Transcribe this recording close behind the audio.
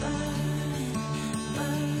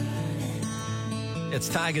It's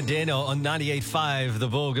Tige and Daniel on 98.5 The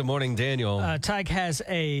Bull. Good morning, Daniel. Tige has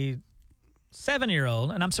a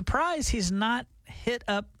 7-year-old, and I'm surprised he's not hit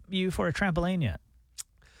up you for a trampoline yet.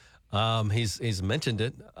 He's mentioned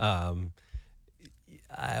it.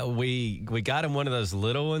 We got him one of those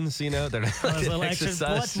little ones, you know. They're like little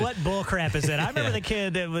exercise. What bull crap is that? I remember the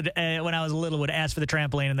kid that would, when I was little, would ask for the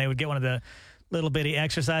trampoline, and they would get one of the little bitty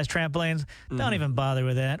exercise trampolines. Don't even bother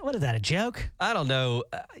with that. What is that, a joke? I don't know.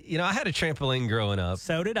 I had a trampoline growing up.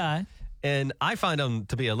 So did I. And I find them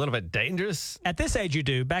to be a little bit dangerous. At this age, you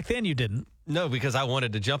do. Back then, you didn't. No, because I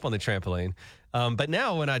wanted to jump on the trampoline. But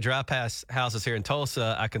now when I drive past houses here in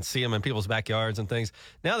Tulsa, I can see them in people's backyards and things.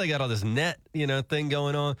 Now they got all this net, thing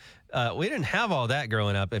going on. We didn't have all that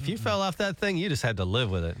growing up. If you fell off that thing, you just had to live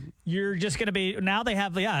with it. You're just going to be, now they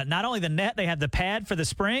have, not only the net, they have the pad for the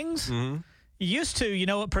springs. Mm-hmm. Used to, you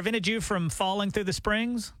know what prevented you from falling through the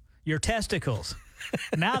springs? Your testicles.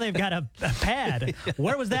 Now they've got a pad.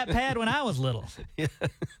 Where was that pad when I was little? Yeah.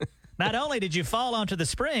 Not only did you fall onto the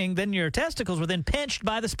spring, then your testicles were then pinched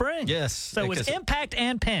by the spring. Yes. So it was impact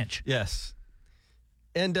and pinch. Yes.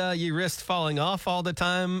 And you risked falling off all the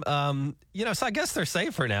time. So I guess they're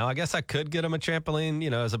safer now. I guess I could get them a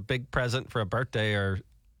trampoline, as a big present for a birthday or,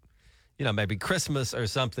 maybe Christmas or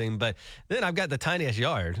something. But then I've got the tiniest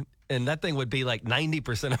yard, and that thing would be like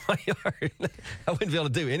 90% of my yard. I wouldn't be able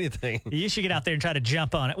to do anything. You should get out there and try to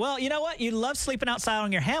jump on it. Well, you know what? You love sleeping outside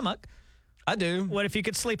on your hammock. I do. What if you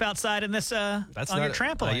could sleep outside in this on your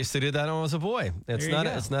trampoline? I used to do that when I was a boy.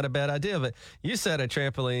 It's not a bad idea. But you said a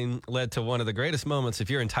trampoline led to one of the greatest moments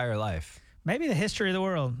of your entire life. Maybe the history of the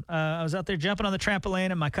world. I was out there jumping on the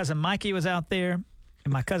trampoline, and my cousin Mikey was out there.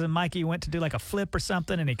 And my cousin Mikey went to do like a flip or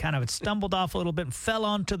something, and he kind of stumbled off a little bit and fell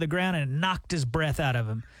onto the ground and knocked his breath out of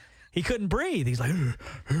him. He couldn't breathe. He's like,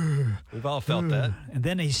 we've all felt that. And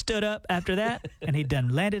then he stood up after that, and he done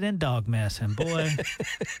landed in dog mess. And boy,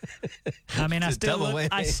 I mean, I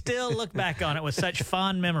still look back on it with such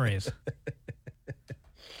fond memories.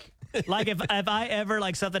 Like if I ever,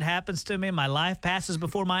 like something happens to me, my life passes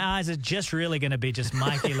before my eyes, it's just really going to be just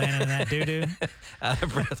Mikey landing in that doo-doo. Out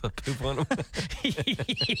of breath with poop on him.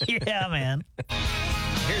 Yeah, man.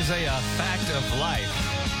 Here's a fact of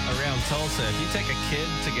life around Tulsa. If you take a kid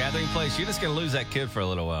to Gathering Place, you're just going to lose that kid for a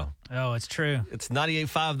little while. Oh, it's true. It's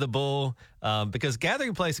 98.5 The Bull, because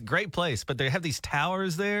Gathering Place, great place, but they have these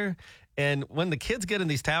towers there. And when the kids get in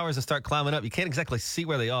these towers and start climbing up, you can't exactly see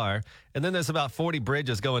where they are. And then there's about 40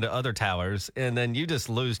 bridges going to other towers. And then you just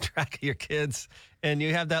lose track of your kids. And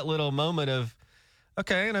you have that little moment of,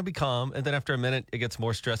 okay, and I'll be calm. And then after a minute, it gets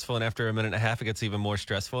more stressful. And after a minute and a half, it gets even more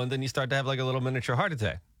stressful. And then you start to have like a little miniature heart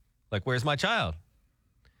attack. Like, where's my child?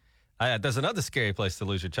 There's another scary place to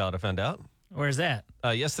lose your child, I found out. Where's that?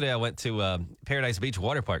 Yesterday, I went to Paradise Beach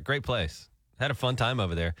Water Park. Great place. Had a fun time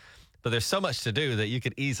over there. But there's so much to do that you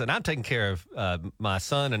could easily, and I'm taking care of my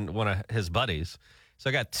son and one of his buddies. So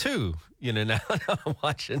I got two, now I'm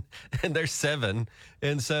watching, and they're 7.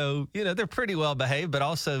 And so, they're pretty well behaved, but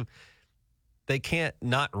also they can't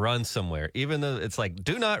not run somewhere, even though it's like,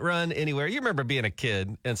 do not run anywhere. You remember being a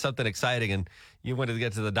kid and something exciting, and you wanted to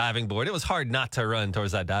get to the diving board. It was hard not to run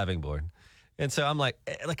towards that diving board. And so I'm like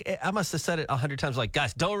I must have said it 100 times, like,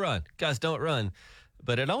 guys, don't run. Guys, don't run.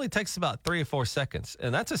 But it only takes about 3 or 4 seconds.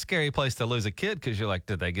 And that's a scary place to lose a kid because you're like,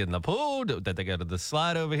 did they get in the pool? Did they go to the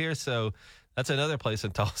slide over here? So that's another place in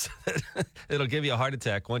Tulsa. It'll give you a heart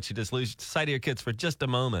attack once you just lose sight of your kids for just a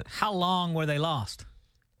moment. How long were they lost?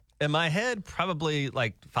 In my head, probably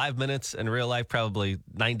like 5 minutes. In real life, probably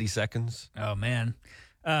 90 seconds. Oh, man.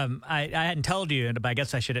 I hadn't told you, but I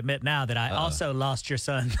guess I should admit now that I also lost your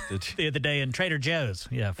son the other day in Trader Joe's.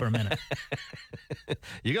 Yeah, for a minute.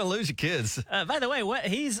 You're going to lose your kids. By the way,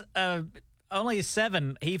 he's only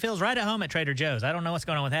 7. He feels right at home at Trader Joe's. I don't know what's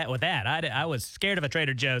going on with that. I was scared of a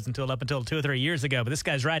Trader Joe's up until 2 or 3 years ago, but this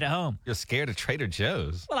guy's right at home. You're scared of Trader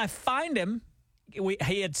Joe's? Well, I find him.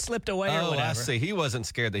 He had slipped away or whatever. Oh, I see. He wasn't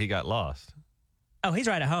scared that he got lost. Oh, he's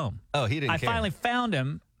right at home. Oh, he didn't care. I finally found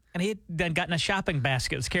him. And he had then gotten a shopping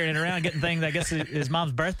basket, was carrying it around, getting things. I guess his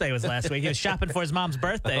mom's birthday was last week. He was shopping for his mom's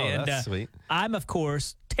birthday. Oh, that's sweet. I'm, of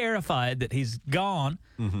course, terrified that he's gone.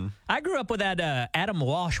 Mm-hmm. I grew up with that Adam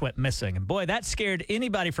Walsh went missing. And, boy, that scared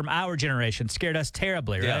anybody from our generation, scared us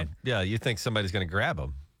terribly, right? Yeah, you think somebody's going to grab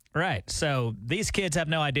him. Right. So these kids have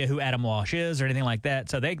no idea who Adam Walsh is or anything like that.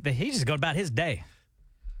 So he's just going about his day.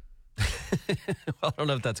 Well, I don't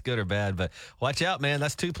know if that's good or bad, but watch out, man.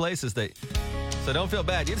 That's 2 places that... So don't feel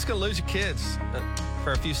bad. You're just going to lose your kids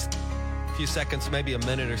for a few seconds, maybe a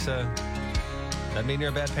minute or so. Doesn't mean you're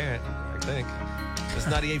a bad parent, I think. It's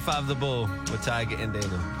 98.5 The Bull with Tige and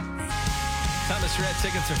Daniel. Thomas Rhett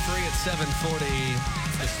tickets are free at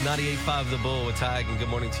 7:40. It's 98.5 The Bull with Tige, and good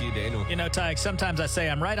morning to you, Daniel. You know, Tige, sometimes I say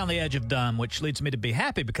I'm right on the edge of dumb, which leads me to be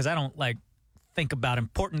happy because I don't, think about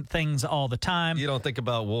important things all the time. You don't think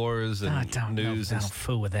about wars and news? I don't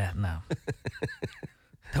fool with that, no.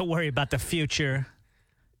 Don't worry about the future.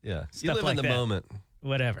 Yeah, you live in the moment.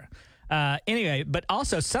 Whatever. Anyway, but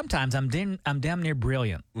also sometimes I'm damn near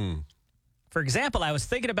brilliant. For example, I was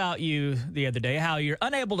thinking about you the other day, how you're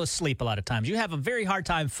unable to sleep a lot of times. You have a very hard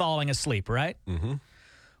time falling asleep, right? Mm-hmm.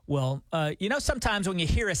 Well, sometimes when you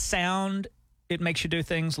hear a sound, it makes you do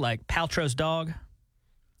things like Paltrow's dog.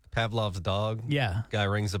 Pavlov's dog. Yeah. Guy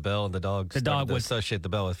rings a bell, and the dog would associate the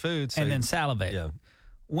bell with food. So and then salivate. Yeah.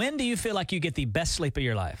 When do you feel like you get the best sleep of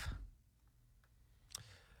your life?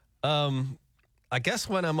 I guess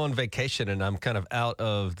when I'm on vacation and I'm kind of out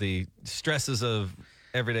of the stresses of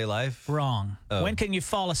everyday life. Wrong. When can you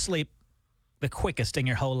fall asleep the quickest in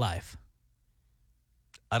your whole life?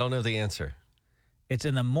 I don't know the answer. It's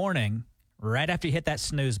in the morning, right after you hit that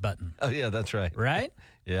snooze button. Oh, yeah, that's right. Right?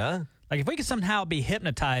 Yeah. Like if we could somehow be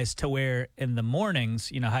hypnotized to where in the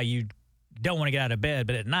mornings, you know, how you don't want to get out of bed,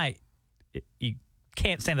 but at night, you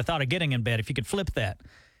can't stand the thought of getting in bed if you could flip that.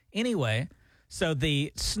 Anyway, so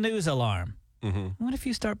the snooze alarm. Mm-hmm. What if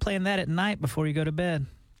you start playing that at night before you go to bed?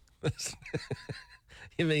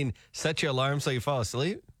 You mean set your alarm so you fall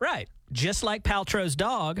asleep? Right. Just like Paltrow's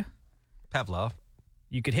dog. Pavlov.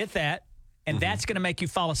 You could hit that, and that's going to make you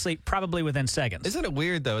fall asleep probably within seconds. Isn't it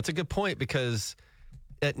weird, though? It's a good point because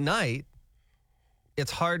at night,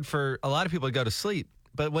 it's hard for a lot of people to go to sleep.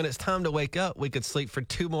 But when it's time to wake up, we could sleep for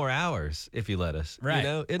 2 more hours if you let us. Right. You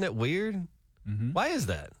know, isn't it weird? Mm-hmm. Why is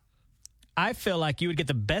that? I feel like you would get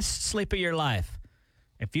the best sleep of your life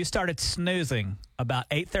if you started snoozing about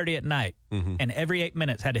 8:30 at night and every 8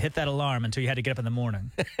 minutes had to hit that alarm until you had to get up in the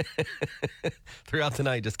morning. Throughout the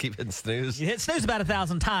night, just keep hitting snooze. You hit snooze about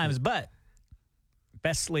 1,000 times, but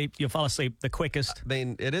best sleep, you'll fall asleep the quickest. I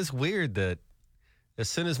mean, it is weird that as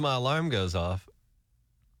soon as my alarm goes off,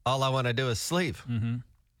 all I want to do is sleep. Mm-hmm.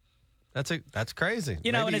 That's crazy.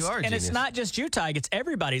 You know, Maybe you are a genius. it's not just you, Tige. It's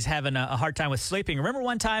everybody's having a hard time with sleeping. Remember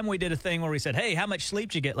one time we did a thing where we said, hey, how much sleep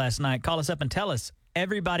did you get last night? Call us up and tell us.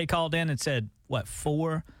 Everybody called in and said,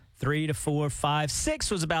 4, 3 to 4, 5.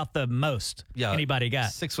 6 was about the most anybody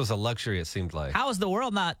got. 6 was a luxury, it seemed like. How is the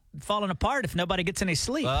world not falling apart if nobody gets any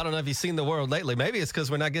sleep? Well, I don't know if you've seen the world lately. Maybe it's because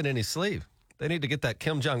we're not getting any sleep. They need to get that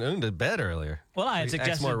Kim Jong-un to bed earlier. Well, I had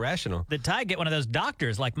suggested more rational. that Ty get one of those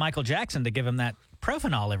doctors like Michael Jackson to give him that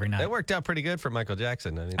Propanol every night. It worked out pretty good for Michael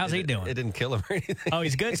Jackson. I mean, how's he doing? It didn't kill him or anything. Oh,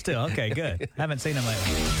 he's good still? Okay, good. Haven't seen him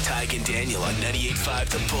lately. Tige and Daniel on 98.5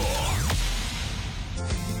 The Bull.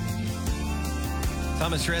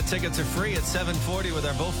 Thomas Rhett tickets are free at 7:40 with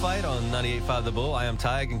our bullfight on 98.5 The Bull. I am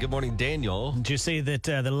Tige, and good morning, Daniel. Did you see that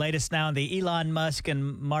the latest now in the Elon Musk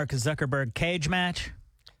and Mark Zuckerberg cage match?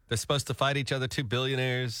 They're supposed to fight each other, 2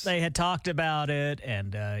 billionaires. They had talked about it,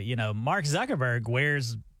 and, Mark Zuckerberg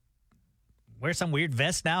wears some weird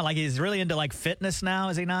vest now. Like, he's really into, fitness now,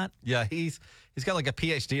 is he not? Yeah, he's got a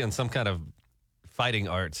PhD in some kind of fighting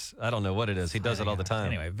arts. I don't know what it is. He does it all the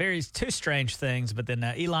time. Anyway, two strange things, but then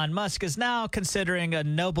Elon Musk is now considering a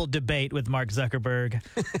noble debate with Mark Zuckerberg.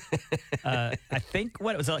 I think,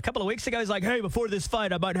 a couple of weeks ago, he's like, hey, before this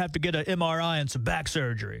fight, I might have to get an MRI and some back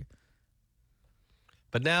surgery.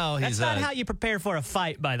 But now That's not how you prepare for a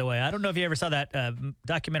fight, by the way. I don't know if you ever saw that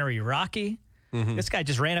documentary, Rocky. Mm-hmm. This guy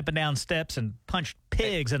just ran up and down steps and punched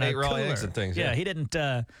pigs in a raw cooler. eggs and things. Yeah, he didn't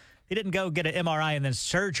go get an MRI and then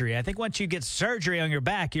surgery. I think once you get surgery on your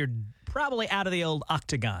back, you're probably out of the old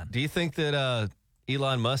octagon. Do you think that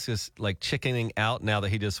Elon Musk is chickening out now that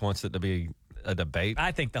he just wants it to be a debate?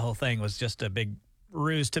 I think the whole thing was just a big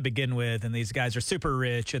ruse to begin with, and these guys are super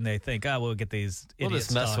rich, and they think, we'll get these idiots We'll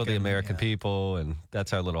just mess with the American people. people, and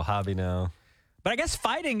that's our little hobby now. But I guess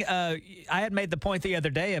fighting, I had made the point the other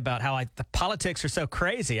day about how the politics are so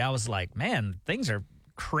crazy. I was like, man, things are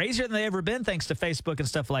crazier than they ever been thanks to Facebook and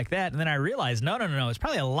stuff like that. And then I realized, no, it's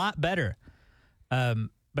probably a lot better.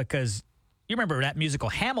 Because you remember that musical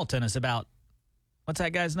Hamilton is about, what's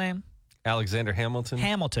that guy's name? Alexander Hamilton?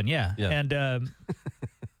 Hamilton, yeah. And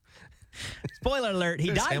spoiler alert,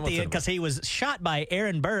 he died at the end because he was shot by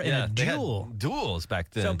Aaron Burr in a duel. Had duels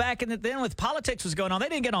back then. So back then with politics was going on, they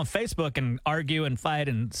didn't get on Facebook and argue and fight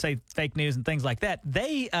and say fake news and things like that.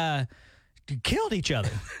 They killed each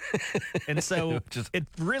other. And so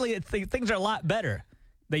things are a lot better.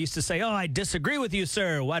 They used to say, I disagree with you,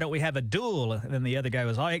 sir. Why don't we have a duel? And then the other guy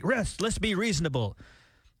was like, rest, let's be reasonable.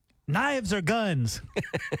 Knives or guns?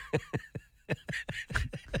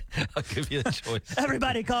 I'll give you a choice.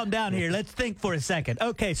 Everybody calm down here. Let's think for a second.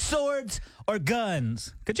 Okay, swords or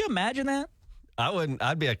guns? Could you imagine that? I wouldn't.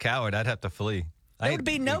 I'd be a coward. I'd have to flee. There would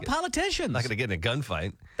be no politicians. Not going to get in a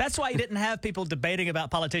gunfight. That's why you didn't have people debating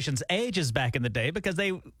about politicians' ages back in the day, because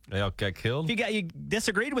they all got killed. If you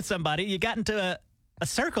disagreed with somebody, you got into a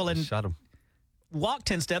circle and shot them. Walked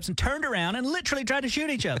 10 steps and turned around and literally tried to shoot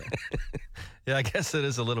each other. Yeah, I guess it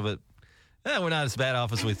is a little bit. We're not as bad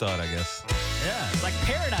off as we thought, I guess. Yeah, it's like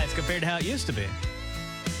paradise compared to how it used to be.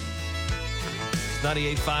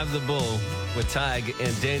 98.5 The Bull with Tige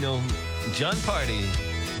and Daniel. John Party.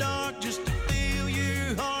 Just to feel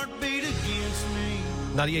your heartbeat against me.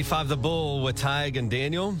 98.5 The Bull with Tige and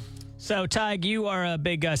Daniel. So, Tige, you are a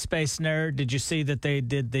big space nerd. Did you see that they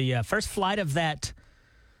did the first flight of that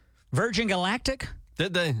Virgin Galactic?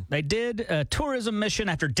 Did they? They did a tourism mission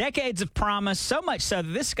after decades of promise, so much so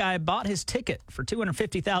that this guy bought his ticket for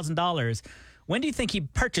 $250,000. When do you think he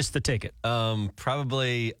purchased the ticket?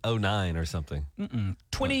 Probably 09 or something.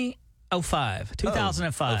 2005.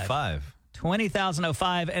 2005. 05.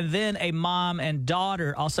 2005. And then a mom and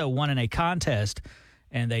daughter also won in a contest,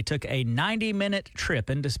 and they took a 90-minute trip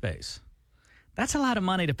into space. That's a lot of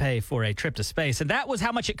money to pay for a trip to space, and that was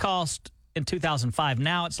how much it cost in 2005.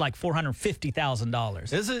 Now it's like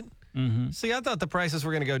 $450,000. Is it? Mm-hmm. See, I thought the prices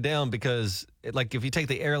were going to go down because, like, if you take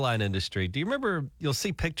the airline industry, do you remember you'll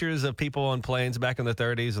see pictures of people on planes back in the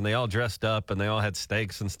 30s, and they all dressed up and they all had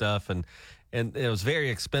steaks and stuff, and it was very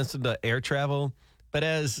expensive to air travel. But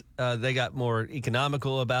as they got more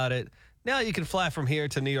economical about it, now you can fly from here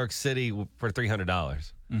to New York City for $300.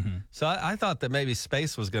 Mm-hmm. So I thought that maybe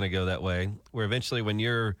space was going to go that way, where eventually when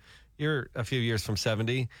you're a few years from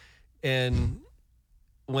 70, and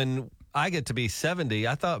when I get to be 70,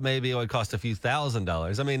 I thought maybe it would cost a few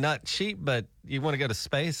 $1,000s. I mean, not cheap, but you want to go to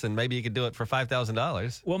space, and maybe you could do it for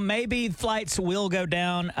 $5,000. Well, maybe flights will go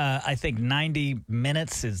down. I think 90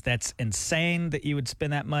 minutes that's insane that you would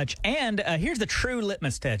spend that much. And here's the true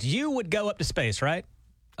litmus test. You would go up to space, right?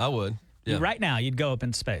 I would. Yeah. Right now, you'd go up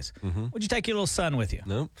in space. Mm-hmm. Would you take your little son with you?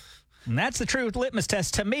 Nope. And that's the true litmus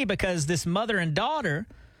test to me, because this mother and daughter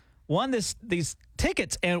won these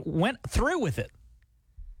tickets and went through with it.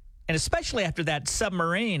 And especially after that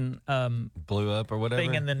submarine blew up or whatever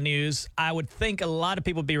thing in the news, I would think a lot of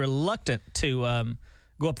people would be reluctant to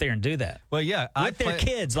go up there and do do Well, yeah. with their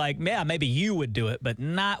kids. Like, yeah, maybe you would do it, but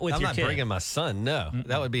not with your kid. I'm not bringing my son, no. Mm-mm.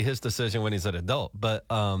 That would be his decision when he's an adult. But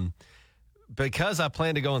because I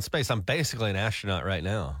plan to go in space, I'm basically an astronaut right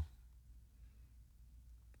now.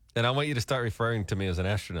 And I want you to start referring to me as an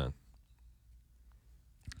astronaut.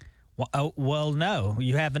 Well, no,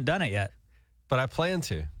 you haven't done it yet. But I plan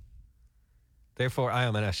to. Therefore, I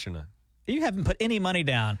am an astronaut. You haven't put any money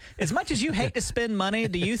down. As much as you hate to spend money,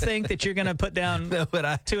 do you think that you're going to put down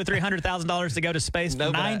 $200,000 or $300,000 to go to space for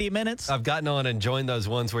 90 minutes? I've gotten on and joined those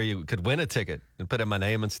ones where you could win a ticket and put in my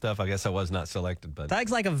name and stuff. I guess I was not selected, but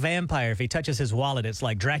Tige's like a vampire. If he touches his wallet, it's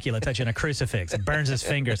like Dracula touching a crucifix. It burns his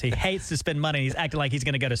fingers. He hates to spend money. He's acting like he's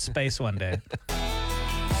going to go to space one day.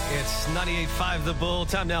 It's 98.5 The Bull.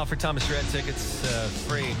 Time now for Thomas Rhett tickets,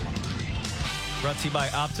 free. Brought to you by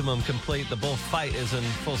Optimum Complete. The Bull fight is in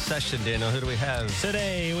full session, Daniel. Who do we have?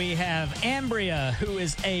 Today we have Ambria, who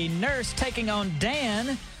is a nurse, taking on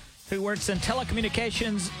Dan, who works in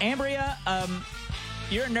telecommunications. Ambria,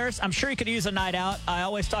 you're a nurse. I'm sure you could use a night out. I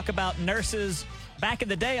always talk about nurses. Back in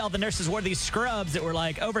the day, all the nurses wore these scrubs that were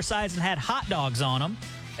like oversized and had hot dogs on them.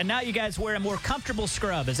 And now you guys wear a more comfortable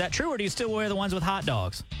scrub. Is that true, or do you still wear the ones with hot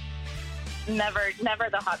dogs? Never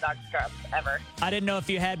the hot dog scrubs, ever. I didn't know if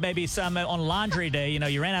you had maybe some on laundry day. You know,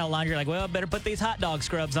 you ran out of laundry, like, well, better put these hot dog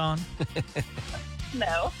scrubs on.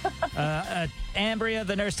 No. Ambria,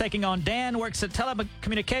 the nurse taking on Dan, works at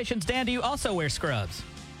telecommunications. Dan, do you also wear scrubs?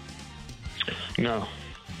 No.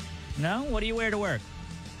 No? What do you wear to work?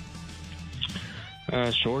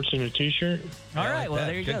 Shorts and a T-shirt. All right, well,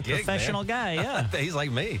 there you go. Gig, professional guy, yeah. He's like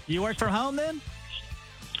me. You work from home then?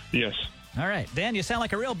 Yes. All right, Dan, you sound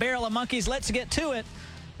like a real barrel of monkeys. Let's get to it.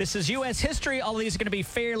 This is U.S. history. All of these are going to be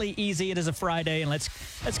fairly easy. It is a Friday, and let's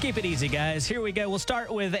keep it easy, guys. Here we go. We'll start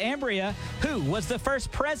with Ambria. Who was the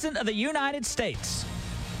first president of the United States?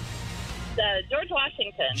 George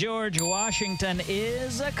Washington. George Washington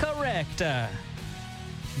is correct.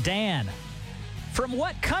 Dan, from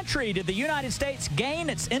what country did the United States gain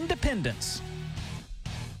its independence?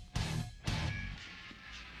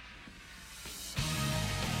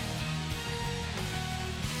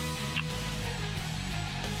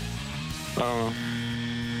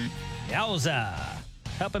 Yowza.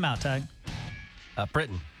 Help him out, Tug.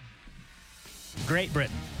 Britain. Great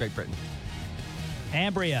Britain. Great Britain.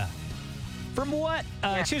 Ambria. From what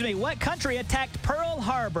country attacked Pearl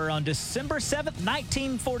Harbor on December 7th,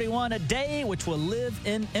 1941, a day which will live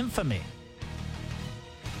in infamy?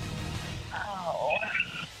 Oh,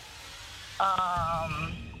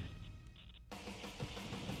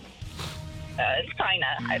 It's China.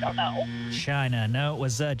 I don't know. China. No, it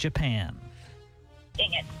was Japan.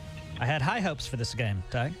 Dang it. I had high hopes for this game,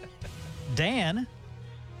 Ty. Dan,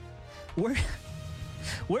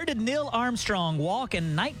 where did Neil Armstrong walk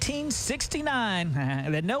in 1969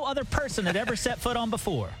 that no other person had ever set foot on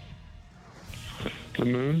before? The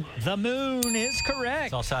moon. The moon is correct.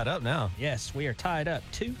 It's all tied up now. Yes, we are tied up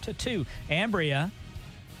 2-2. Ambria,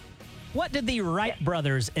 what did the Wright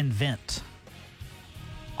brothers invent?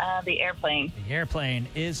 The airplane. The airplane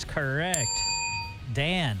is correct.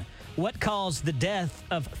 Dan, what caused the death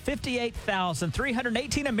of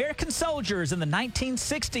 58,318 American soldiers in the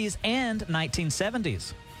 1960s and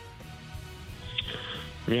 1970s?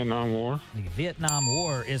 Vietnam War. The Vietnam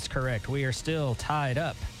War is correct. We are still tied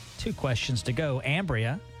up. 2 questions to go.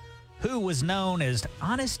 Ambria, who was known as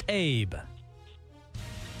Honest Abe?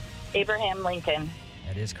 Abraham Lincoln.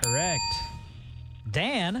 That is correct.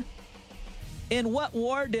 Dan, in what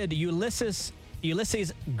war did Ulysses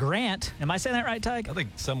Grant, am I saying that right, Tyke? I think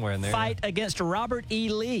somewhere in there. Fight against Robert E.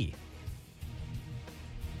 Lee?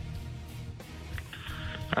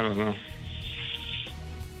 I don't know.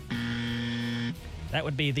 That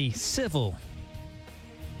would be the Civil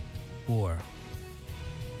War.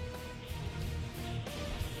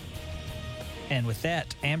 And with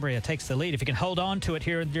that, Ambria takes the lead. If you can hold on to it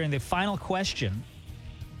here during the final question.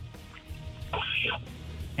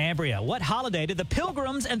 Ambria, what holiday did the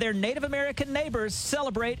Pilgrims and their Native American neighbors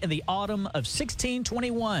celebrate in the autumn of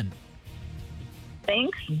 1621?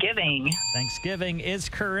 Thanksgiving. Thanksgiving is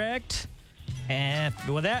correct. And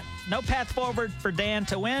with that, no path forward for Dan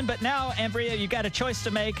to win. But now, Ambria, you got a choice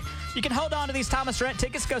to make. You can hold on to these Thomas Rhett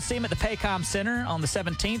tickets, go see him at the Paycom Center on the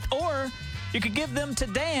 17th, or you could give them to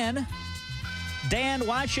Dan. Dan,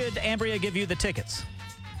 why should Ambria give you the tickets?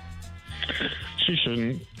 She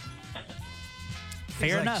shouldn't.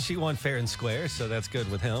 Fair enough. She won fair and square, so that's good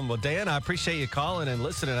with him. Well, Dan, I appreciate you calling and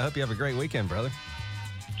listening. I hope you have a great weekend, brother.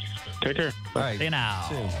 Take care. All right. See you now.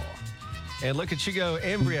 Soon. And look at you go,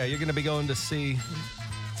 Ambria. You're going to be going to see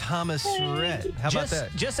Thomas Rhett. How about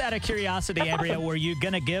that? Just out of curiosity, Ambria, were you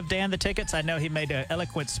going to give Dan the tickets? I know he made an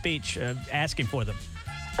eloquent speech asking for them.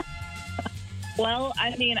 Well,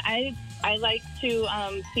 I mean, I like to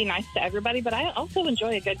be nice to everybody, but I also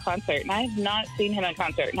enjoy a good concert, and I have not seen him in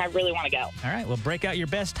concert, and I really want to go. All right, well, break out your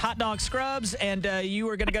best hot dog scrubs, and you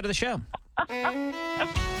are going to go to the show.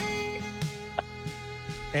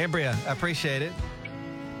 Ambria, I appreciate it.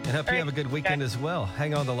 And hope you have a good weekend as well.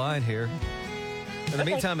 Hang on the line here. In the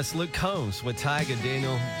meantime, it's Luke Combs with Tige and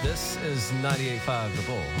Daniel. This is 98.5 The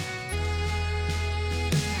Bull.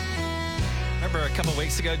 Remember a couple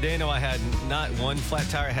weeks ago, Daniel, I had not one flat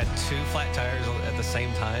tire, I had 2 flat tires at the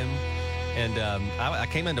same time. And I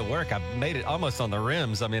came into work, I made it almost on the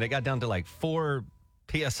rims. I mean, it got down to like 4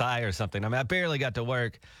 PSI or something. I mean, I barely got to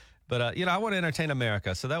work. But, I want to entertain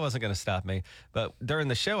America, so that wasn't going to stop me. But during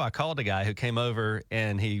the show, I called a guy who came over,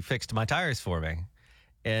 and he fixed my tires for me.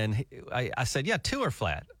 And I said, yeah, 2 are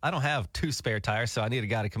flat. I don't have 2 spare tires, so I need a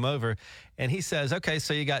guy to come over. And he says, okay,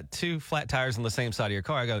 so you got 2 flat tires on the same side of your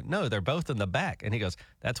car. I go, no, they're both in the back. And he goes,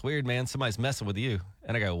 that's weird, man. Somebody's messing with you.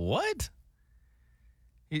 And I go, what?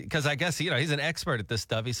 Because I guess, he's an expert at this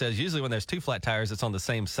stuff. He says, usually when there's 2 flat tires, it's on the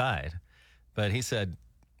same side. But he said,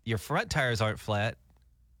 your front tires aren't flat.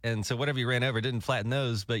 And so whatever you ran over didn't flatten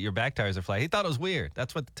those, but your back tires are flat. He thought it was weird.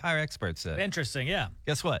 That's what the tire expert said. Interesting, yeah.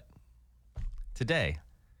 Guess what? Today,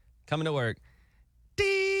 coming to work,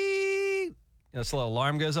 ding! This little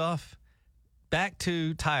alarm goes off. Back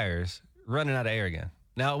 2 tires running out of air again.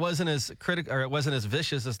 Now, it wasn't as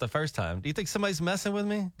vicious as the first time. Do you think somebody's messing with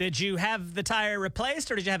me? Did you have the tire replaced,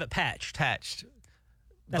 or did you have it patched? Patched.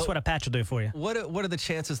 That's what a patch will do for you. What are the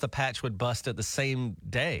chances the patch would bust at the same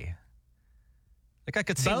day? Like I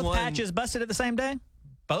could see both patches busted at the same day?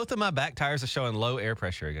 Both of my back tires are showing low air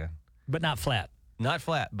pressure again. But not flat. Not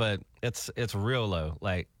flat, but it's real low,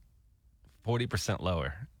 like 40%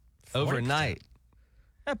 lower. 40%. Overnight.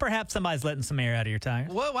 Perhaps somebody's letting some air out of your tire.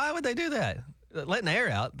 Well, why would they do that? Letting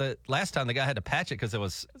air out. The last time the guy had to patch it because it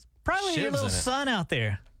was probably your little son out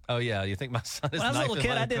there. Oh yeah, you think my son is? When I was a little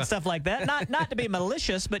kid, I did stuff like that. Not to be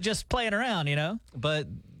malicious, but just playing around, But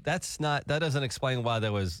that doesn't explain why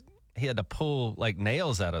he had to pull like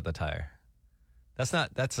nails out of the tire. That's not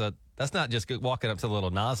just walking up to the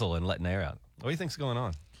little nozzle and letting air out. What do you think's going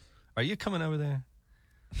on? Are you coming over there?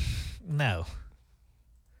 No.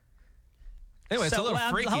 Anyway, it's a little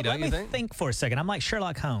freaky, don't you think? Let me think for a second. I'm like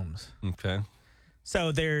Sherlock Holmes. Okay.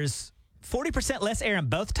 So there's 40% less air in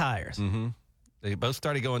both tires. Mm-hmm. They both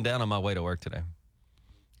started going down on my way to work today.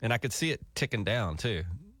 And I could see it ticking down, too.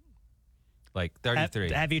 like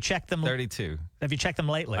 33. Have you checked them? 32. Have you checked them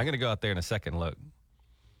lately? I'm going to go out there in a second and look.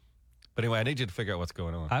 But anyway, I need you to figure out what's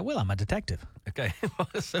going on. I will. I'm a detective. Okay.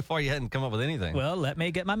 So far, you hadn't come up with anything. Well, let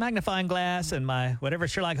me get my magnifying glass and my whatever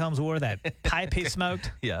Sherlock Holmes wore, that pipe he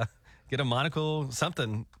smoked. Yeah. Get a monocle,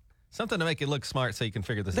 something to make you look smart so you can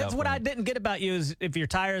figure this out. That's what I didn't get about you is if your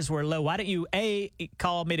tires were low, why didn't you,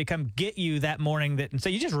 call me to come get you that morning? And so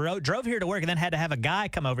you just drove here to work and then had to have a guy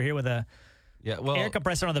come over here with a air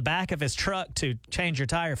compressor on the back of his truck to change your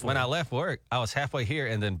tire for When you. I left work, I was halfway here,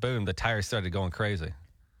 and then boom, the tires started going crazy.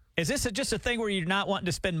 Is this just a thing where you're not wanting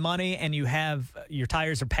to spend money and you have your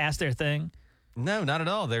tires are past their thing? No, not at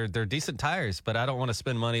all. They're decent tires, but I don't want to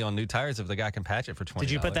spend money on new tires if the guy can patch it for $20.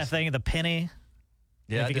 Did you put that thing in the penny?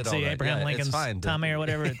 Yeah, if you I did could see all that. Abraham Yeah, Lincoln's it's fine. tummy or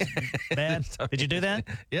whatever, it's bad. Did you do that?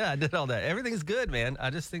 Yeah, I did all that. Everything's good, man. I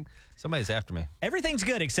just think somebody's after me. Everything's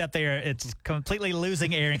good except it's completely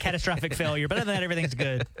losing air and catastrophic failure. But other than that, everything's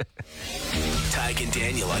good. Tige and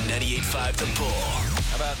Daniel on 98.5 The Bull.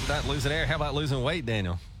 How about not losing air? How about losing weight,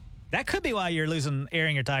 Daniel? That could be why you're losing air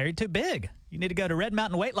in your tire. You're too big. You need to go to Red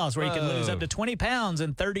Mountain Weight Loss where you can lose up to 20 pounds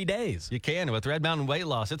in 30 days. You can with Red Mountain Weight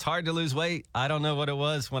Loss. It's hard to lose weight. I don't know what it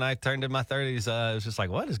was when I turned in my 30s. It was just like,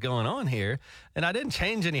 what is going on here? And I didn't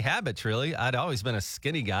change any habits, really. I'd always been a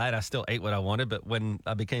skinny guy, and I still ate what I wanted. But when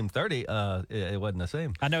I became 30, it wasn't the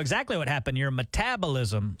same. I know exactly what happened. Your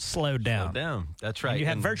metabolism slowed down. That's right. And you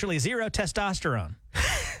have virtually zero testosterone.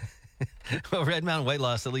 Well, Red Mountain Weight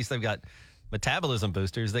Loss, at least they've got metabolism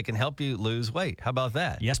boosters that can help you lose weight. How about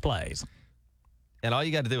that? Yes, please. And all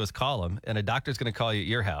you got to do is call them, and a doctor's going to call you at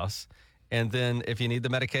your house. And then if you need the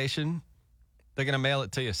medication, they're going to mail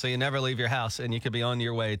it to you. So you never leave your house, and you could be on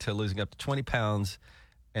your way to losing up to 20 pounds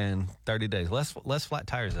in 30 days. Less flat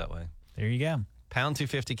tires that way. There you go. Pound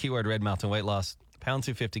 250, keyword Red Mountain Weight Loss. Pound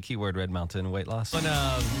 250, keyword Red Mountain Weight Loss. On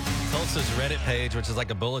Tulsa's Reddit page, which is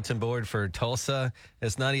like a bulletin board for Tulsa,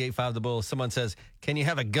 it's 98.5 The Bull. Someone says, can you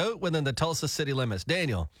have a goat within the Tulsa city limits?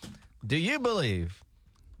 Daniel, do you believe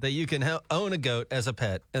that you can own a goat as a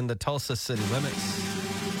pet in the Tulsa city limits?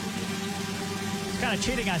 It's kind of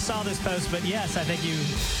cheating. I saw this post, but yes, I think you...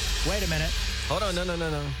 Wait a minute. Hold on.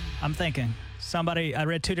 No. I'm thinking. I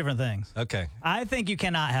read two different things. Okay. I think you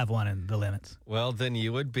cannot have one in the limits. Well, then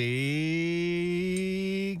you would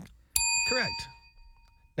be correct.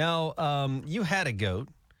 Now, you had a goat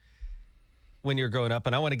when you were growing up,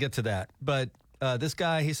 and I want to get to that. But this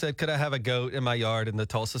guy, he said, could I have a goat in my yard in the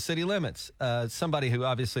Tulsa city limits? Somebody who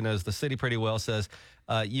obviously knows the city pretty well says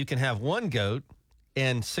you can have one goat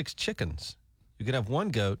and 6 chickens. You can have one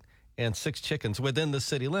goat and 6 chickens within the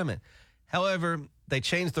city limit. However, they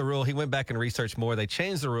changed the rule. He went back and researched more. They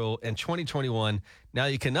changed the rule in 2021. Now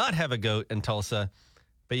you cannot have a goat in Tulsa,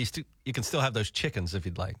 but you can still have those chickens if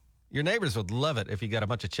you'd like. Your neighbors would love it if you got a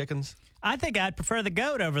bunch of chickens. I think I'd prefer the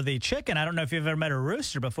goat over the chicken. I don't know if you've ever met a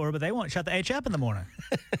rooster before, but they won't shut the H up in the morning.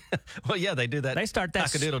 Well, yeah, they do that. They start that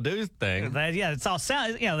cock-a-doodle-doo thing. It's all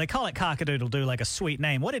sound. They call it cock-a-doodle-doo, like a sweet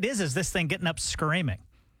name. What it is this thing getting up screaming.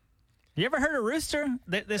 You ever heard a rooster?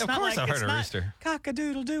 Of course I've heard a rooster.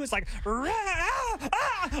 Cock-a-doodle-doo. It's like,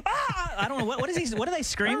 I don't know. What do they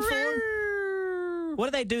scream for? What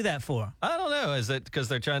do they do that for? I don't know. Is it because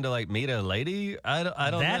they're trying to meet a lady? I don't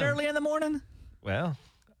know. That early in the morning? Well,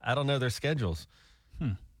 I don't know their schedules.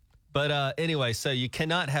 But anyway, so you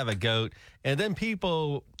cannot have a goat. And then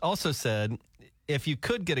people also said, if you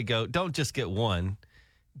could get a goat, don't just get one.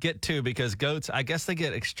 Get 2, because goats, I guess they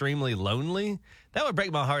get extremely lonely. That would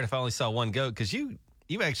break my heart if I only saw one goat, because you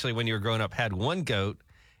actually, when you were growing up, had one goat,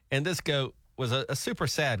 and this goat was a super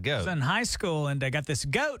sad goat. I was in high school, and I got this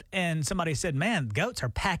goat, and somebody said, man, goats are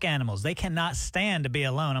pack animals. They cannot stand to be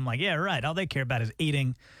alone. I'm like, yeah, right. All they care about is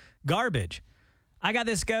eating garbage. I got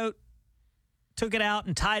this goat, took it out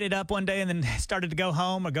and tied it up one day, and then started to go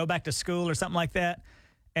home or go back to school or something like that.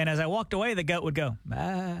 And as I walked away, the goat would go,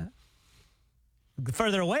 bah. The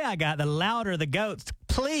further away I got, the louder the goats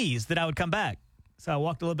pleased that I would come back. So I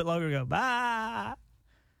walked a little bit longer and go, bye.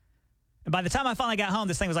 And by the time I finally got home,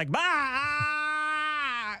 this thing was like,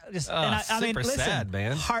 bye. Super sad,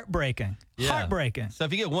 man. Heartbreaking. Yeah. Heartbreaking. So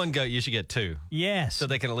if you get one goat, you should get 2. Yes. So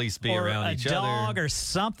they can at least be around each other. Or a dog or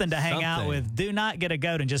something to hang out with. Do not get a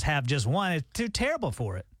goat and just have just one. It's too terrible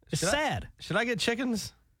for it. It's sad. Should I get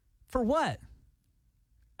chickens? For what?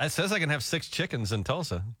 It says I can have 6 chickens in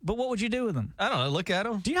Tulsa. But what would you do with them? I don't know. Look at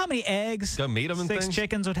them. Do you know how many eggs Go meet them and 6 things?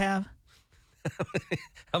 chickens would have?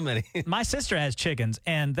 How many? My sister has chickens,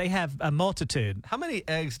 and they have a multitude. How many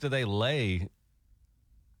eggs do they lay?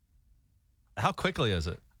 How quickly is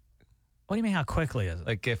it? What do you mean, how quickly is it?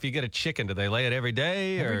 Like, if you get a chicken, do they lay it every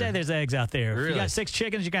day? Every day there's eggs out there. If Really? you got 6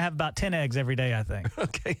 chickens, you're going to have about 10 eggs every day, I think.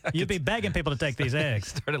 Okay. You'd be begging people to take these eggs.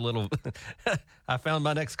 Start a little. I found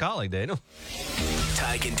my next colleague, Daniel.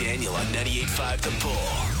 Tige and Daniel on 98.5 The Bull.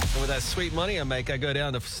 And with that sweet money I make, I go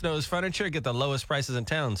down to Snow's Furniture, get the lowest prices in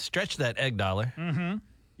town, stretch that egg dollar. Mm-hmm.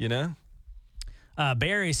 You know?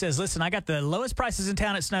 Barry says, listen, I got the lowest prices in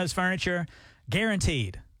town at Snow's Furniture,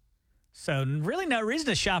 guaranteed. So really no reason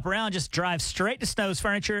to shop around. Just drive straight to Snow's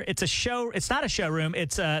Furniture. It's a show. It's not a showroom.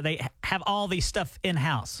 It's they have all these stuff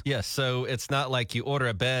in-house. Yes, so it's not like you order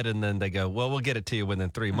a bed and then they go, well, we'll get it to you within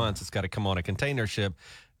 3 months. It's got to come on a container ship.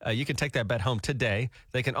 You can take that bed home today.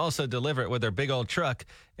 They can also deliver it with their big old truck.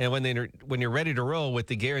 And when you're ready to roll with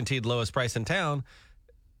the guaranteed lowest price in town,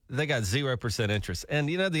 they got 0% interest. And,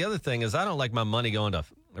 you know, the other thing is I don't like my money going to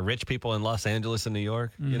rich people in Los Angeles and New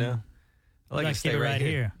York, you know. I like to stay right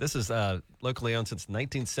here. This is locally owned since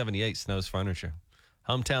 1978, Snow's Furniture.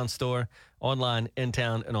 Hometown store, online, in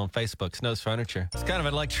town, and on Facebook, Snow's Furniture. It's kind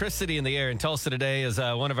of electricity in the air in Tulsa today as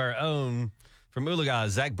one of our own from Oologah,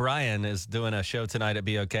 Zach Bryan is doing a show tonight at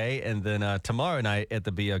BOK, and then tomorrow night at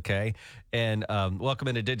the BOK. And welcome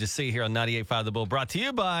into Did You See here on 98.5 The Bull, brought to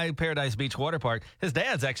you by Paradise Beach Water Park. His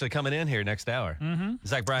dad's actually coming in here next hour. Mm-hmm.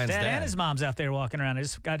 Zach Bryan's dad. And his mom's out there walking around. I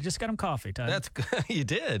just got him coffee, Todd. That's you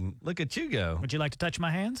did. Look at you go. Would you like to touch my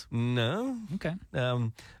hands? No. Okay.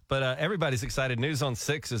 But everybody's excited. News on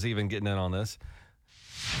 6 is even getting in on this.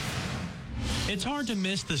 It's hard to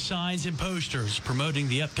miss the signs and posters promoting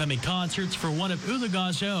the upcoming concerts for one of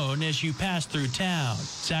Oologah's own as you pass through town.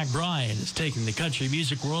 Zach Bryan is taking the country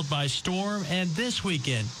music world by storm, and this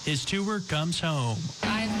weekend, his tour comes home.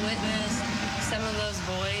 I've witnessed some of those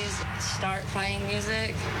boys start playing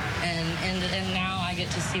music, and now I get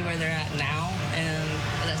to see where they're at now, and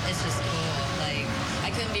it's just cool. Like,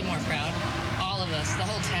 I couldn't be more proud. All of us, the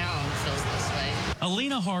whole town feels this way.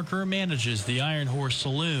 Alina Harker manages the Iron Horse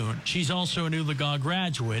Saloon. She's also an Oologah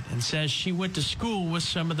graduate and says she went to school with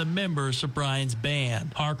some of the members of Bryan's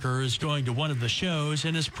band. Harker is going to one of the shows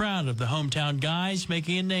and is proud of the hometown guys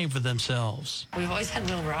making a name for themselves. We've always had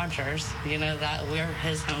Will Rogers, you know, that we're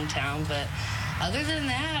his hometown, but other than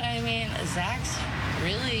that, I mean, Zach's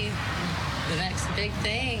really the next big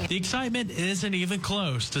thing. The excitement isn't even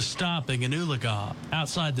close to stopping in Oologah.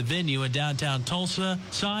 Outside the venue in downtown Tulsa,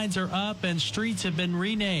 signs are up and streets have been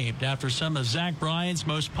renamed after some of Zach Bryan's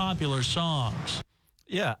most popular songs.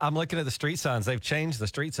 Yeah, I'm looking at the street signs. They've changed the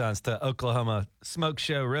street signs to Oklahoma Smoke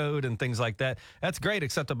Show Road and things like that. That's great,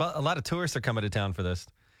 except a lot of tourists are coming to town for this.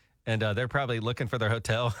 And they're probably looking for their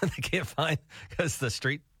hotel and they can't find because the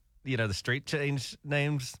street changed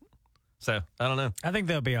names. So, I don't know. I think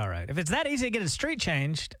they'll be all right. If it's that easy to get a street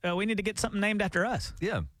changed, we need to get something named after us.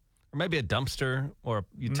 Yeah. Or maybe a dumpster or a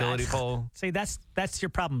utility pole. See, that's your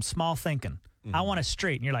problem, small thinking. Mm-hmm. I want a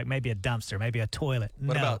street, and you're like, maybe a dumpster, maybe a toilet.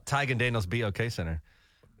 What about Tige and Daniel's BOK Center?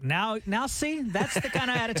 Now, see, that's the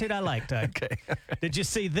kind of attitude I like, Tige. Okay. Did you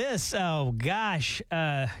see this? Oh, gosh.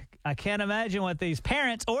 I can't imagine what these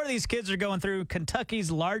parents or these kids are going through.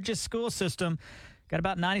 Kentucky's largest school system got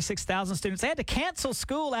about 96,000 students. They had to cancel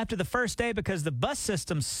school after the first day because the bus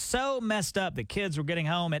system's so messed up that kids were getting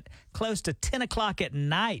home at close to 10 o'clock at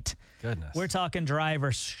night. Goodness. We're talking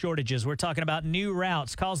driver shortages. We're talking about new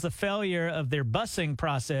routes caused the failure of their busing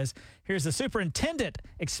process. Here's the superintendent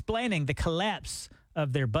explaining the collapse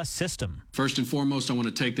of their bus system. First and foremost, I want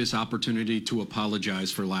to take this opportunity to apologize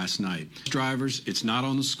for last night. Drivers, it's not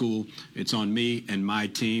on the school, it's on me and my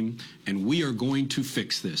team, and we are going to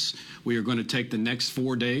fix this. We are going to take the next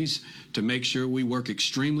 4 days to make sure we work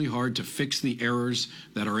extremely hard to fix the errors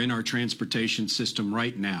that are in our transportation system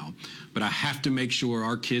right now. But I have to make sure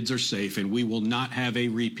our kids are safe, and we will not have a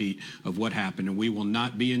repeat of what happened, and we will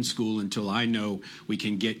not be in school until I know we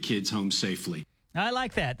can get kids home safely. I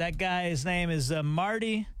like that. That guy's name is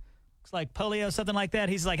Marty. Looks like polio, something like that.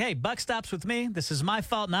 He's like, hey, buck stops with me. This is my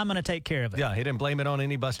fault, and I'm going to take care of it. Yeah, he didn't blame it on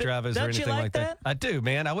any bus drivers or anything like that. I do,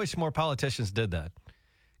 man. I wish more politicians did that.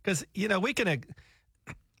 Because, you know,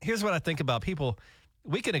 here's what I think about people.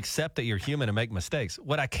 We can accept that you're human and make mistakes.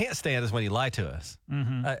 What I can't stand is when you lie to us.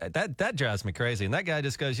 Mm-hmm. That drives me crazy. And that guy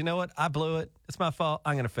just goes, you know what? I blew it. It's my fault.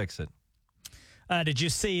 I'm going to fix it. Did you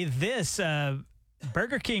see this?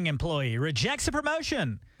 Burger King employee rejects a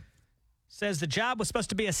promotion. Says the job was supposed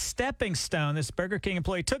to be a stepping stone. This Burger King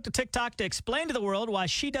employee took to TikTok to explain to the world why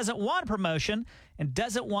she doesn't want a promotion and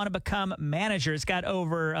doesn't want to become manager. It's got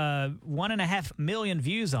over 1.5 million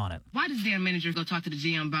views on it. Why does damn manager go talk to the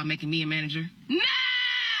GM about making me a manager? No!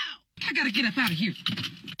 I gotta get up out of here.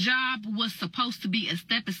 Job was supposed to be a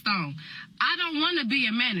stepping stone. I don't want to be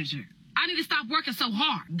a manager. I need to stop working so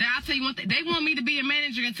hard. I'll tell you one thing. They want me to be a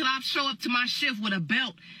manager until I show up to my shift with a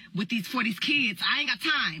belt for these kids. I ain't got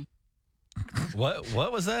time.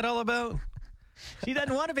 What was that all about? She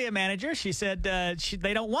doesn't want to be a manager. She said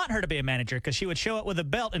they don't want her to be a manager because she would show up with a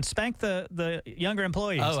belt and spank the younger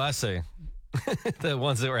employees. Oh, I see. The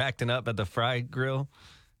ones that were acting up at the fry grill.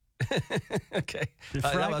 Okay.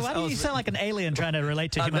 Why do you sound like an alien trying to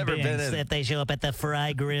relate to human beings? If they show up at the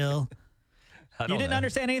fry grill. You didn't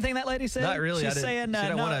understand anything that lady said? Not really. She's saying she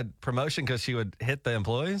didn't want a promotion because she would hit the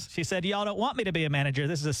employees? She said, y'all don't want me to be a manager.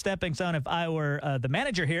 This is a stepping stone. If I were the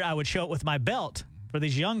manager here, I would show up with my belt for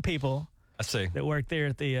these young people I see. that work there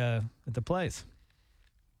at the place.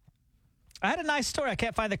 I had a nice story. I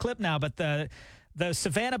can't find the clip now, but the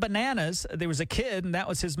Savannah Bananas, there was a kid, and that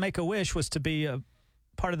was his make-a-wish, was to be a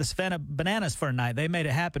part of the Savannah Bananas for a night. They made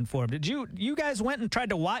it happen for him. Did you guys went and tried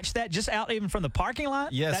to watch that just out even from the parking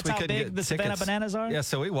lot? Yes, that's we how couldn't big get the Savannah tickets. Bananas are? Yeah,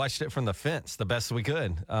 so we watched it from the fence the best we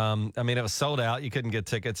could. I mean, it was sold out. You couldn't get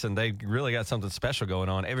tickets, and they really got something special going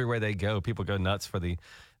on. Everywhere they go, people go nuts for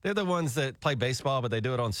they're the ones that play baseball, but they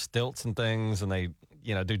do it on stilts and things, and they,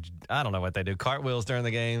 do, I don't know what they do, cartwheels during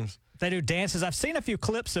the games. They do dances. I've seen a few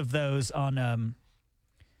clips of those on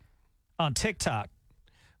TikTok.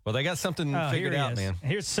 Well, they got something figured out, man.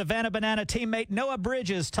 Here's Savannah Banana teammate Noah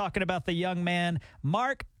Bridges talking about the young man,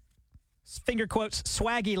 Mark, finger quotes,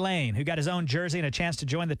 Swaggy Lane, who got his own jersey and a chance to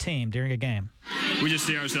join the team during a game. We just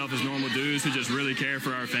see ourselves as normal dudes who just really care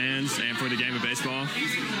for our fans and for the game of baseball.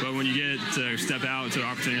 But when you get to step out to an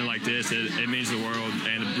opportunity like this, it means the world,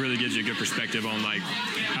 and it really gives you a good perspective on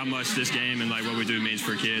how much this game and what we do means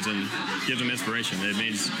for kids, and gives them inspiration.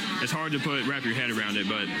 It's hard to wrap your head around it,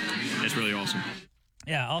 but it's really awesome.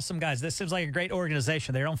 Yeah, awesome guys. This seems like a great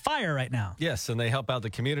organization. They're on fire right now. Yes, and they help out the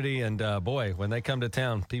community. And, boy, when they come to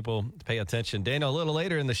town, people pay attention. Daniel, a little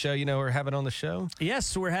later in the show, we're having on the show?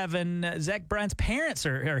 Yes, we're having Zach Bryan's parents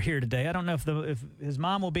are here today. I don't know if his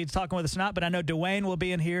mom will be talking with us or not, but I know Dwayne will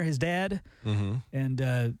be in here, his dad. Mm-hmm. And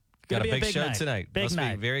got a big show night. tonight. Big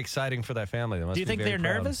night. Be very exciting for that family. Do you think they're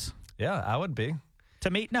nervous? Yeah, I would be. To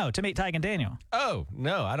meet Tige and Daniel. Oh,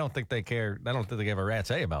 no, I don't think they care. I don't think they give a rat's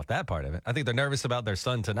A about that part of it. I think they're nervous about their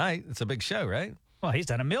son tonight. It's a big show, right? Well, he's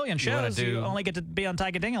done a million shows. You only get to be on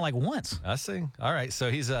Tige and Daniel once. I see. All right, so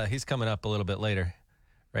he's coming up a little bit later.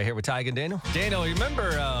 Right here with Tige and Daniel. Daniel, you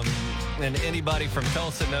remember, and anybody from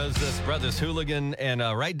Tulsa knows this, Brothers Hooligan, and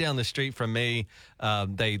right down the street from me,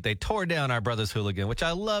 they tore down our Brothers Hooligan, which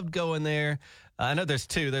I loved going there. I know there's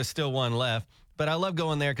two. There's still one left. But I love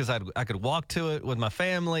going there because I could walk to it with my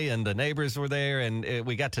family, and the neighbors were there, and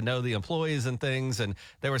we got to know the employees and things, and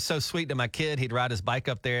they were so sweet to my kid. He'd ride his bike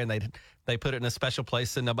up there, and they put it in a special place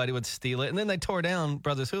so nobody would steal it. And then they tore down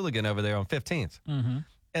Brothers Hooligan over there on 15th. Mm-hmm.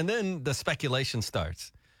 And then the speculation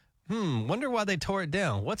starts. Wonder why they tore it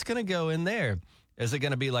down. What's going to go in there? Is it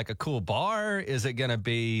going to be like a cool bar? Is it going to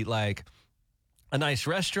be like a nice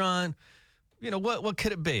restaurant? What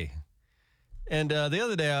could it be? And the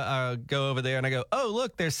other day, I go over there and I go, oh,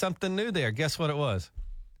 look, there's something new there. Guess what it was?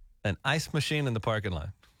 An ice machine in the parking lot.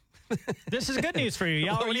 This is good news for you.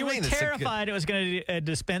 Y'all, What do you were mean? terrified it was going to be a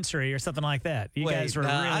dispensary or something like that. You guys were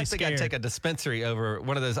really I think scared. I'd take a dispensary over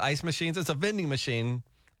one of those ice machines. It's a vending machine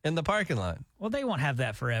in the parking lot. Well, they won't have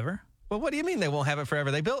that forever. Well, what do you mean they won't have it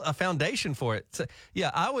forever? They built a foundation for it. So,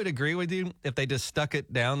 yeah, I would agree with you if they just stuck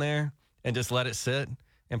it down there and just let it sit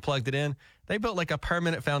and plugged it in. They built like a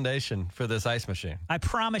permanent foundation for this ice machine. I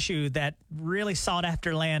promise you that really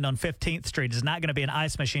sought-after land on 15th Street is not going to be an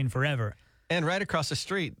ice machine forever. And right across the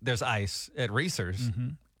street, there's ice at Reese's. Mm-hmm.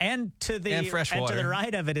 And to the fresh water. And to the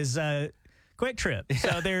right of it is Quick Trip. Yeah.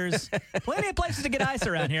 So there's plenty of places to get ice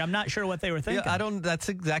around here. I'm not sure what they were thinking. Yeah, that's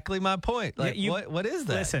exactly my point. Like, what is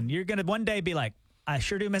that? Listen, you're going to one day be like, I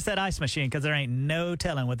sure do miss that ice machine because there ain't no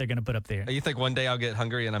telling what they're going to put up there. You think one day I'll get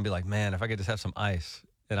hungry and I'll be like, man, if I could just have some ice.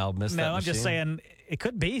 And I'll miss that machine. No, I'm just saying it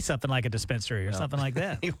could be something like a dispensary or something like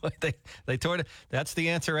that. They tore it. That's the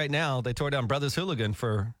answer right now. They tore down Brothers Hooligan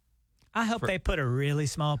for... I hope they put a really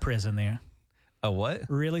small prison there. A what?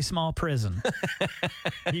 Really small prison.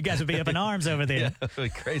 You guys would be up in arms over there. Yeah, that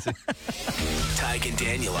would be crazy. Tige and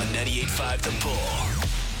Daniel on 98.5 The Bull.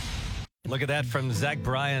 Look at that from Zach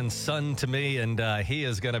Bryan's son to me, and he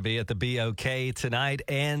is going to be at the BOK tonight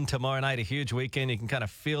and tomorrow night, a huge weekend. You can kind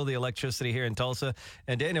of feel the electricity here in Tulsa.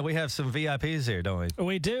 And, Daniel, we have some VIPs here, don't we?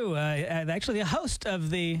 We do. Actually, the host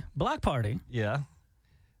of the block party. Yeah.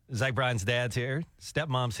 Zach Bryan's dad's here.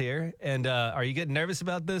 Stepmom's here. And are you getting nervous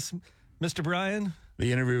about this, Mr. Bryan?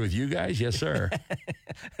 The interview with you guys? Yes, sir.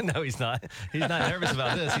 No, he's not. He's not nervous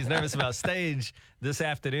about this. He's nervous about stage this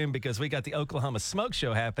afternoon because we got the Oklahoma Smoke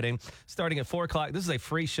Show happening starting at 4 o'clock. This is a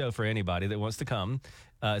free show for anybody that wants to come.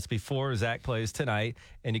 It's before Zach plays tonight.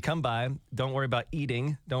 And you come by. Don't worry about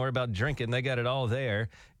eating. Don't worry about drinking. They got it all there.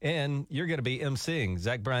 And you're going to be emceeing.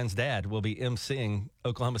 Zach Bryan's dad will be emceeing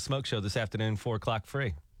Oklahoma Smoke Show this afternoon, 4 o'clock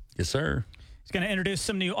free. Yes, sir. He's going to introduce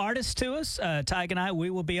some new artists to us. Tige and I,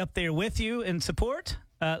 we will be up there with you in support.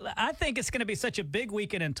 I think it's going to be such a big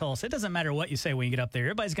weekend in Tulsa. It doesn't matter what you say when you get up there.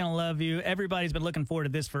 Everybody's going to love you. Everybody's been looking forward to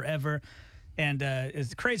this forever. And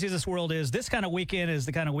as crazy as this world is, this kind of weekend is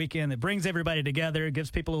the kind of weekend that brings everybody together,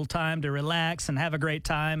 gives people a little time to relax and have a great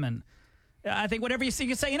time. And I think whatever you see, you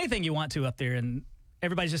can say anything you want to up there, and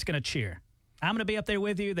everybody's just going to cheer. I'm going to be up there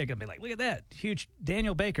with you. They're going to be like, look at that. Huge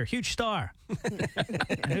Daniel Baker, huge star.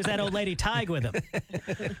 And who's that old lady Tige with him?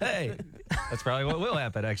 Hey, that's probably what will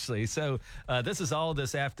happen, actually. So this is all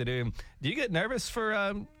this afternoon. Do you get nervous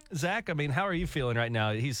for Zach? I mean, how are you feeling right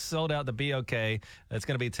now? He's sold out the BOK. It's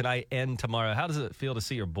going to be tonight and tomorrow. How does it feel to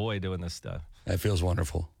see your boy doing this stuff? It feels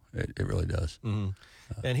wonderful. It really does. Mm-hmm.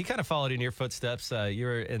 And he kind of followed in your footsteps. You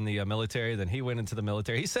were in the military, then he went into the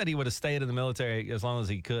military. He said he would have stayed in the military as long as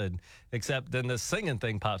he could, except then this singing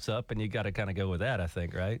thing pops up, and you got to kind of go with that, I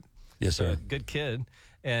think, right? Yes, sir. Good kid.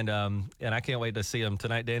 And I can't wait to see him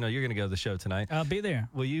tonight. Daniel, you're going to go to the show tonight. I'll be there.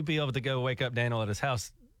 Will you be able to go wake up Daniel at his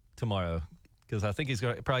house tomorrow? Because I think he's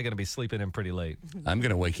probably going to be sleeping in pretty late. I'm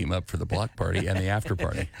going to wake him up for the block party and the after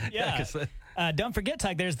party. Yeah. Don't forget,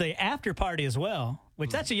 Tige, there's the after party as well,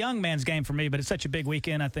 which that's a young man's game for me, but it's such a big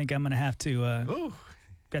weekend. I think I'm going to have to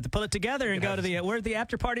pull it together and go to the where the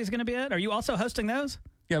after party is going to be at. Are you also hosting those?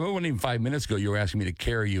 Yeah, but it wasn't even 5 minminutes ago you were asking me to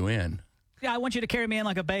carry you in. Yeah, I want you to carry me in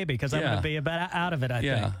like a baby because I'm going to be about out of it, I think.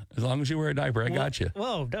 Yeah, as long as you wear a diaper, I got you.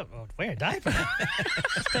 Whoa, don't wear a diaper.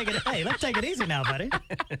 Let's take it easy now, buddy.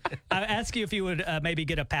 I asked you if you would maybe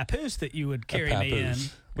get a papoose that you would carry me in.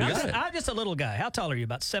 I'm just a little guy. How tall are you?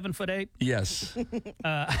 About 7'8"? Yes.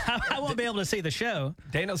 I won't be able to see the show.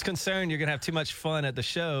 Daniel's concerned you're going to have too much fun at the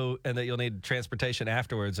show and that you'll need transportation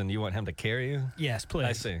afterwards, and you want him to carry you? Yes, please.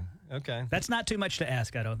 I see. Okay. That's not too much to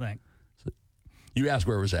ask, I don't think. You asked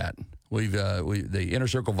where it was at. We've the Inner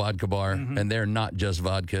Circle Vodka Bar, and they're not just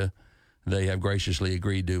vodka. They have graciously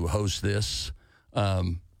agreed to host this,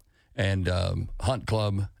 and Hunt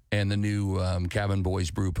Club and the new Cabin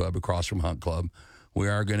Boys Brew Pub across from Hunt Club. We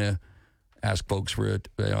are going to ask folks for a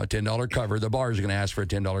 $10 cover. The bar is going to ask for a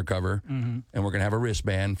 $10 cover, and we're going to have a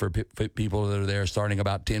wristband for people that are there starting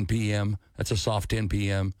about 10 p.m. That's a soft 10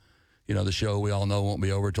 p.m. You know, the show we all know won't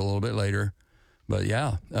be over till a little bit later. But,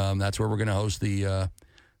 yeah, that's where we're going to host the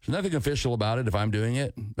there's nothing official about it if I'm doing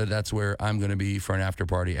it, but that's where I'm going to be for an after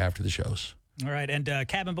party after the shows. All right, and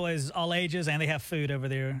Cabin Boys, all ages, and they have food over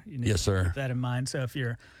there. You need yes, sir. To keep that in mind. So if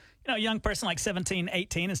you're a young person like 17,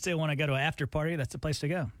 18 and still want to go to an after party, that's the place to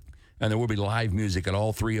go. And there will be live music at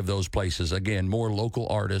all three of those places. Again, more local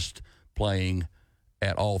artists playing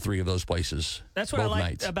at all three of those places. That's what I like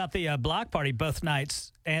nights. About the block party both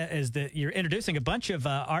nights, is that you're introducing a bunch of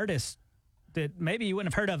artists that maybe you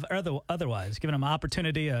wouldn't have heard of otherwise, giving them an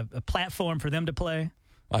opportunity, a platform for them to play.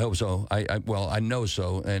 I hope so. I know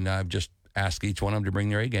so, and I've just asked each one of them to bring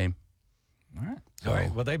their A game. All right. All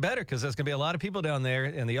right. Well, they better, because there's going to be a lot of people down there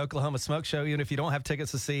in the Oklahoma Smoke Show. Even if you don't have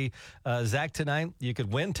tickets to see Zach tonight, you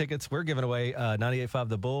could win tickets. We're giving away 98.5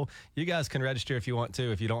 The Bull. You guys can register if you want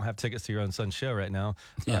to. If you don't have tickets to your own son's show right now,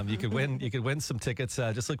 you could win. You could win some tickets.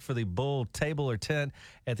 Just look for the Bull table or tent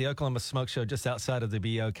at the Oklahoma Smoke Show just outside of the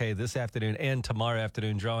BOK this afternoon and tomorrow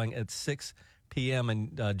afternoon, drawing at 6 p.m.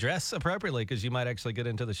 And dress appropriately, because you might actually get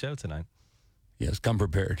into the show tonight. Yes, come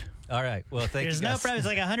prepared. All right. Well, thank you. There's no problem. It's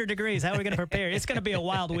like 100 degrees. How are we going to prepare? It's going to be a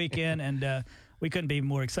wild weekend, and we couldn't be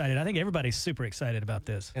more excited. I think everybody's super excited about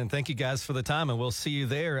this. And thank you guys for the time, and we'll see you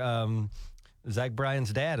there. Zach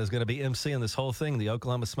Bryan's dad is going to be emceeing this whole thing, the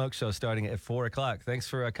Oklahoma Smoke Show, starting at 4 o'clock. Thanks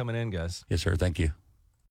for coming in, guys. Yes, sir. Thank you.